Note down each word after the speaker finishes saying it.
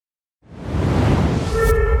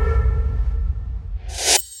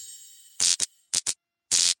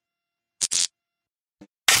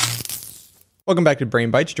Welcome back to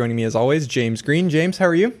Brain Bites. Joining me as always, James Green. James, how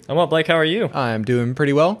are you? I'm well, Blake. How are you? I'm doing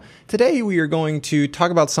pretty well. Today we are going to talk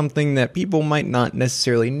about something that people might not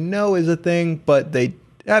necessarily know is a thing, but they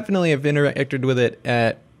definitely have interacted with it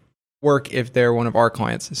at work if they're one of our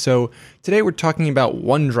clients. So today we're talking about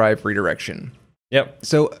OneDrive redirection. Yep.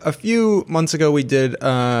 So a few months ago, we did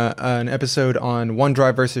an episode on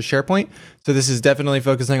OneDrive versus SharePoint. So this is definitely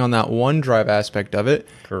focusing on that OneDrive aspect of it.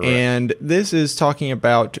 Correct. And this is talking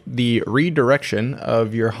about the redirection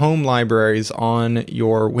of your home libraries on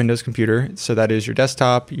your Windows computer. So that is your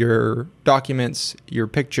desktop, your documents, your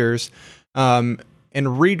pictures, and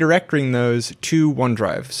redirecting those to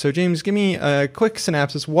OneDrive. So James, give me a quick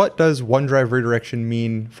synopsis. What does OneDrive redirection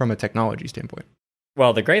mean from a technology standpoint?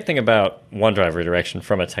 Well, the great thing about OneDrive redirection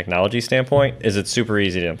from a technology standpoint is it's super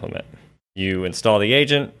easy to implement. You install the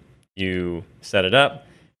agent, you set it up,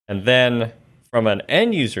 and then from an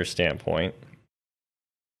end user standpoint,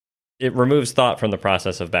 it removes thought from the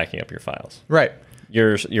process of backing up your files. Right.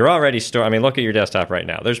 You're already stored. I mean, look at your desktop right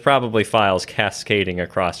now. There's probably files cascading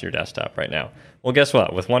across your desktop right now. Well, guess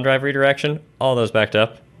what? With OneDrive redirection, all those backed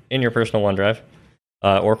up in your personal OneDrive.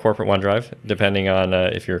 Or corporate OneDrive, depending on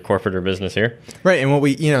if you're corporate or business here. Right, and what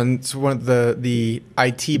we, it's one of the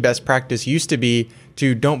IT best practice used to be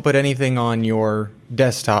to don't put anything on your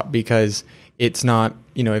desktop because it's not,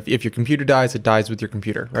 if your computer dies, it dies with your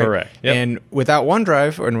computer, right? Correct. Yep. And without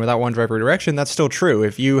OneDrive and without OneDrive redirection, that's still true.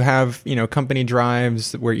 If you have, company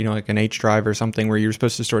drives where, like an H drive or something where you're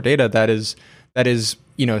supposed to store data, that is,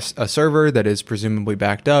 a server that is presumably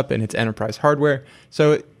backed up and it's enterprise hardware.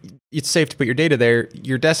 So it's safe to put your data there.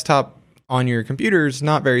 Your desktop on your computer is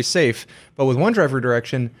not very safe. But with OneDrive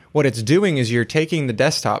redirection, what it's doing is you're taking the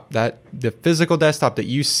desktop, the physical desktop that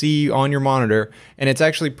you see on your monitor, and it's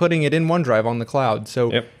actually putting it in OneDrive on the cloud.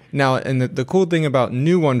 So now, and the cool thing about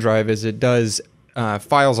new OneDrive is it does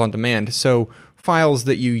files on demand. So files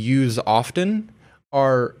that you use often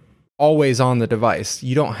are always on the device.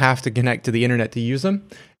 You don't have to connect to the internet to use them.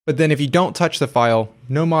 But then if you don't touch the file,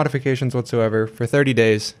 no modifications whatsoever for 30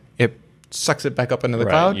 days, it sucks it back up into the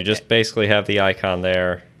cloud. You just basically have the icon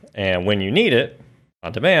there, and when you need it,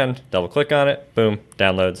 on demand, double click on it, boom,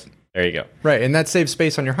 downloads. There you go. Right, and that saves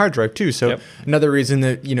space on your hard drive too. So another reason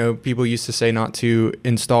that people used to say not to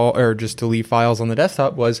install or just to leave files on the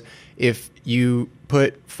desktop was if you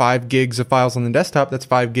put 5 gigs of files on the desktop, that's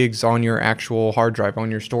 5 gigs on your actual hard drive,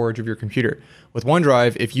 on your storage of your computer. With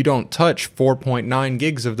OneDrive, if you don't touch 4.9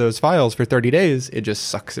 gigs of those files for 30 days, it just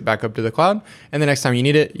sucks it back up to the cloud. And the next time you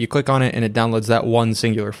need it, you click on it and it downloads that one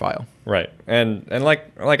singular file. Right. And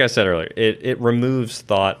like I said earlier, it removes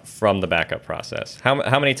thought from the backup process.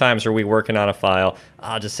 How many times are we working on a file?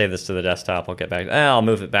 I'll just save this to the desktop. I'll get back. I'll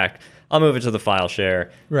move it back. I'll move it to the file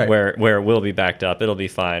share where it will be backed up. It'll be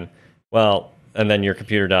fine. Well, and then your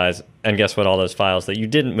computer dies. And guess what? All those files that you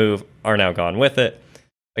didn't move are now gone with it.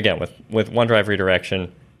 Again, with OneDrive redirection,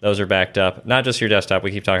 those are backed up. Not just your desktop.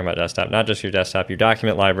 We keep talking about desktop. Not just your desktop, your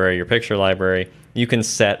document library, your picture library. You can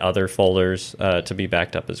set other folders to be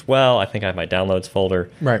backed up as well. I think I have my downloads folder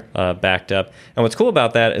backed up. And what's cool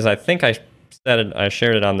about that is I think I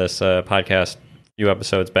shared it on this podcast a few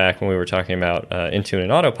episodes back when we were talking about Intune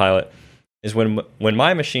and Autopilot, is when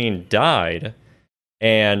my machine died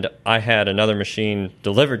and I had another machine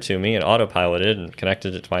delivered to me and autopiloted and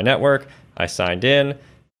connected it to my network, I signed in.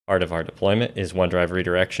 Part of our deployment is OneDrive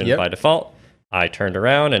redirection by default. I turned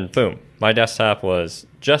around and boom, my desktop was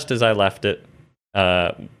just as I left it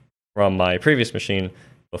from my previous machine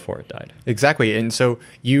before it died. Exactly. And so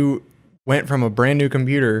you went from a brand new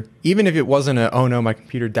computer, even if it wasn't a, oh no, my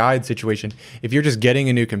computer died situation. If you're just getting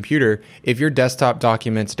a new computer, if your desktop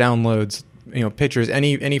documents, downloads, pictures,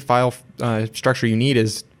 any file structure you need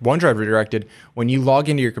is OneDrive redirected, when you log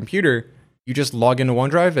into your computer, you just log into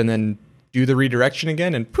OneDrive and then do the redirection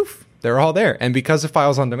again, and poof, they're all there. And because the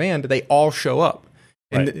files on demand, they all show up.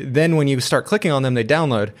 And then when you start clicking on them, they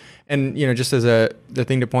download. And just as the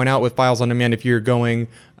thing to point out with files on demand, if you're going,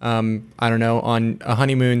 on a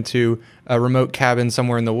honeymoon to a remote cabin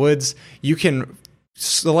somewhere in the woods, you can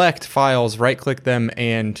select files, right-click them,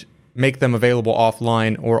 and make them available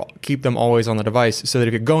offline or keep them always on the device so that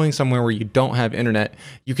if you're going somewhere where you don't have internet,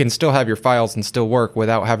 you can still have your files and still work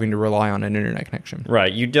without having to rely on an internet connection.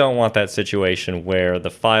 Right. You don't want that situation where the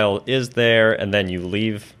file is there and then you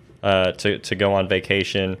leave to go on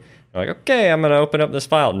vacation. You're like, okay, I'm going to open up this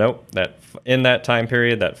file. Nope. In that time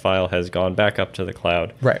period, that file has gone back up to the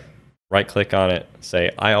cloud. Right. Right-click on it,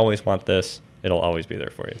 say, I always want this. It'll always be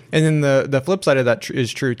there for you. And then the flip side of that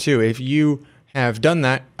is true too. If you have done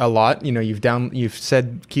that a lot, you've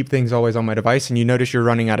said keep things always on my device, and you notice you're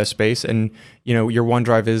running out of space, and your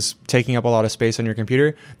OneDrive is taking up a lot of space on your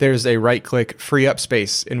computer, there's a right click free up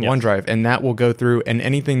space in OneDrive, and that will go through, and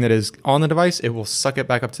anything that is on the device, it will suck it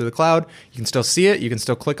back up to the cloud. You can still see it, you can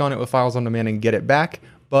still click on it with Files on Demand and get it back,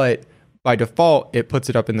 but by default it puts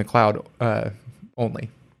it up in the cloud only.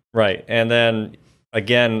 Right. And then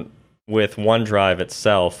again, with OneDrive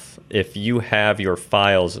itself, if you have your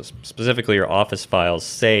files, specifically your Office files,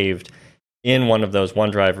 saved in one of those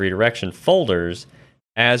OneDrive redirection folders,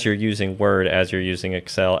 as you're using Word, as you're using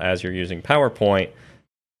Excel, as you're using PowerPoint,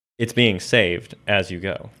 it's being saved as you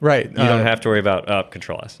go. Right. You don't have to worry about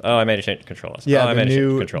Control S. Oh, I made a change to Control S. Yeah, I made a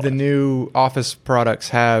change to Control S. The new Office products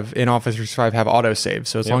in Office 365 have autosave.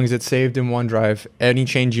 So as long as it's saved in OneDrive, any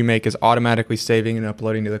change you make is automatically saving and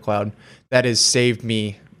uploading to the cloud. That has saved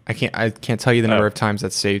me. I can't tell you the number of times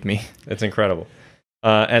that's saved me. It's incredible.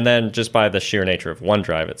 And then just by the sheer nature of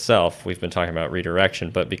OneDrive itself, we've been talking about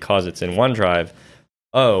redirection, but because it's in OneDrive,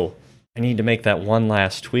 I need to make that one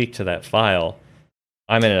last tweak to that file.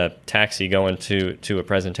 I'm in a taxi going to a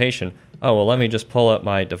presentation. Oh, well, let me just pull up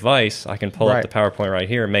my device. I can pull up the PowerPoint right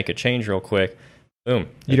here and make a change real quick. Boom.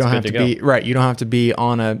 You don't have to be right. You don't have to be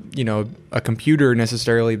on a computer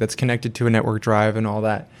necessarily that's connected to a network drive and all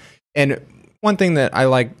that. And one thing that I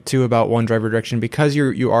like too about OneDrive redirection, because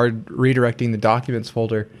you are redirecting the documents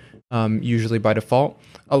folder, usually by default,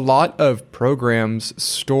 a lot of programs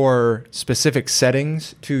store specific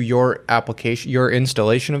settings to your application, your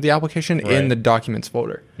installation of the application in the documents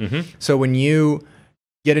folder. Mm-hmm. So when you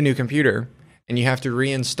get a new computer and you have to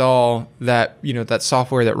reinstall that, that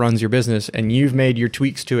software that runs your business, and you've made your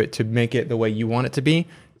tweaks to it to make it the way you want it to be,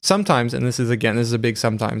 sometimes, and this is a big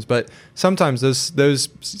sometimes, but sometimes those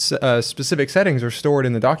specific settings are stored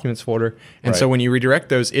in the documents folder, and so when you redirect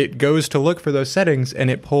those, it goes to look for those settings and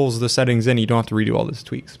it pulls the settings in. You don't have to redo all those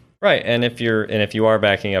tweaks. Right, and if you are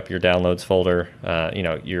backing up your downloads folder,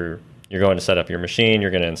 you're going to set up your machine, you're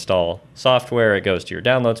going to install software, it goes to your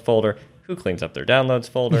downloads folder. Who cleans up their downloads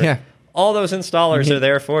folder? Yeah. All those installers are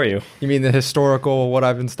there for you. You mean the historical what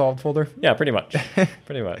I've installed folder? Yeah, pretty much.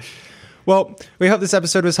 Pretty much. Well, we hope this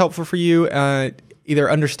episode was helpful for you,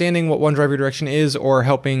 either understanding what OneDrive redirection is or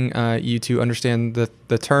helping you to understand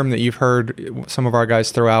the term that you've heard some of our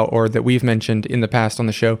guys throw out or that we've mentioned in the past on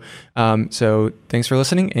the show. So thanks for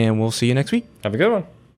listening, and we'll see you next week. Have a good one.